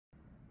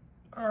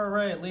All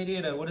right, Lady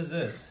Ada, what is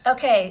this?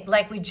 Okay,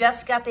 like we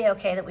just got the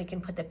okay that we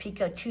can put the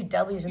Pico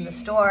 2Ws in the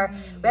store.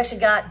 We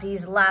actually got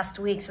these last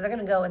week, so they're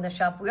gonna go in the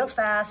shop real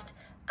fast.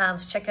 So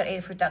check out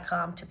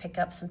adafruit.com to pick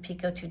up some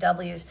Pico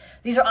 2Ws.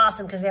 These are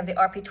awesome because they have the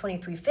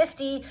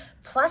RP2350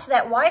 plus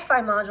that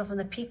Wi-Fi module from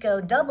the Pico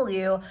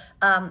W,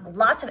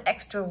 lots of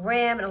extra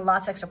RAM and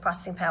lots of extra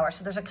processing power.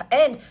 So there's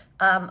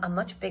a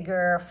much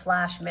bigger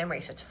flash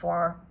memory. So it's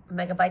 4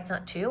 megabytes,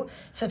 not 2.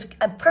 So it's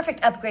a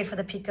perfect upgrade for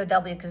the Pico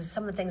W because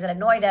some of the things that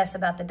annoyed us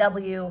about the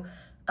W,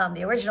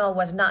 the original,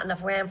 was not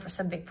enough RAM for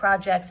some big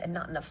projects and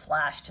not enough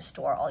flash to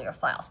store all your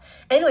files.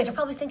 Anyways, you're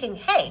probably thinking,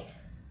 hey,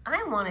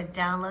 I want to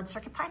download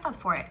CircuitPython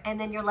for it. And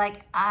then you're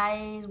like,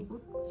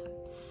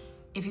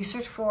 if you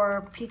search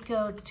for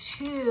Pico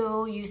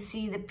 2, you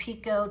see the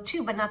Pico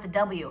 2, but not the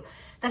W.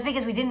 That's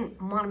because we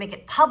didn't want to make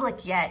it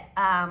public yet,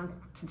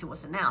 since it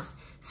wasn't announced.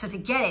 So to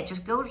get it,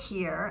 just go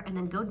here and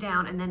then go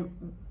down, and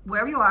then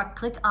wherever you are,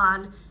 click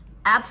on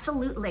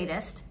Absolute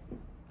Latest.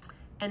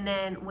 And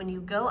then when you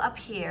go up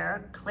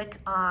here, click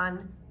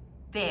on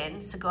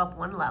Bin, so go up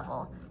 1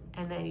 level.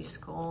 And then you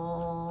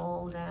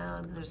scroll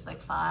down. There's like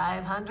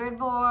 500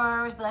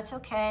 more, but that's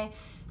okay.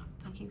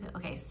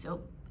 Okay, so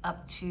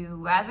up to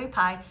Raspberry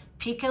Pi,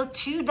 Pico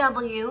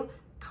 2W,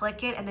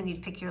 click it, and then you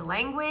pick your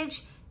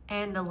language,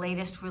 and the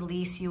latest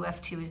release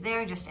UF2 is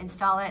there. Just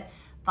install it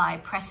by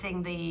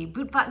pressing the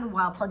boot button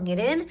while plugging it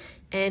in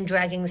and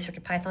dragging the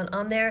CircuitPython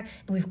on there.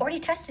 And we've already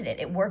tested it.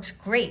 It works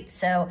great.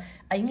 So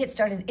you can get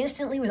started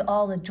instantly with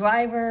all the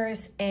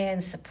drivers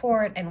and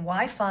support and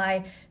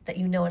Wi-Fi that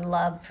you know and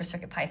love for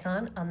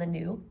CircuitPython on the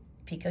new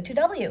Pico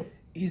 2W.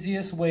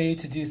 Easiest way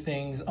to do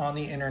things on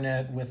the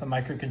internet with a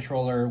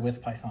microcontroller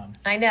with Python.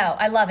 I know.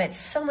 I love it.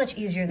 So much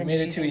easier than Made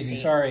just it too using easy.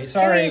 C.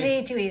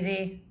 Sorry. Too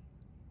easy.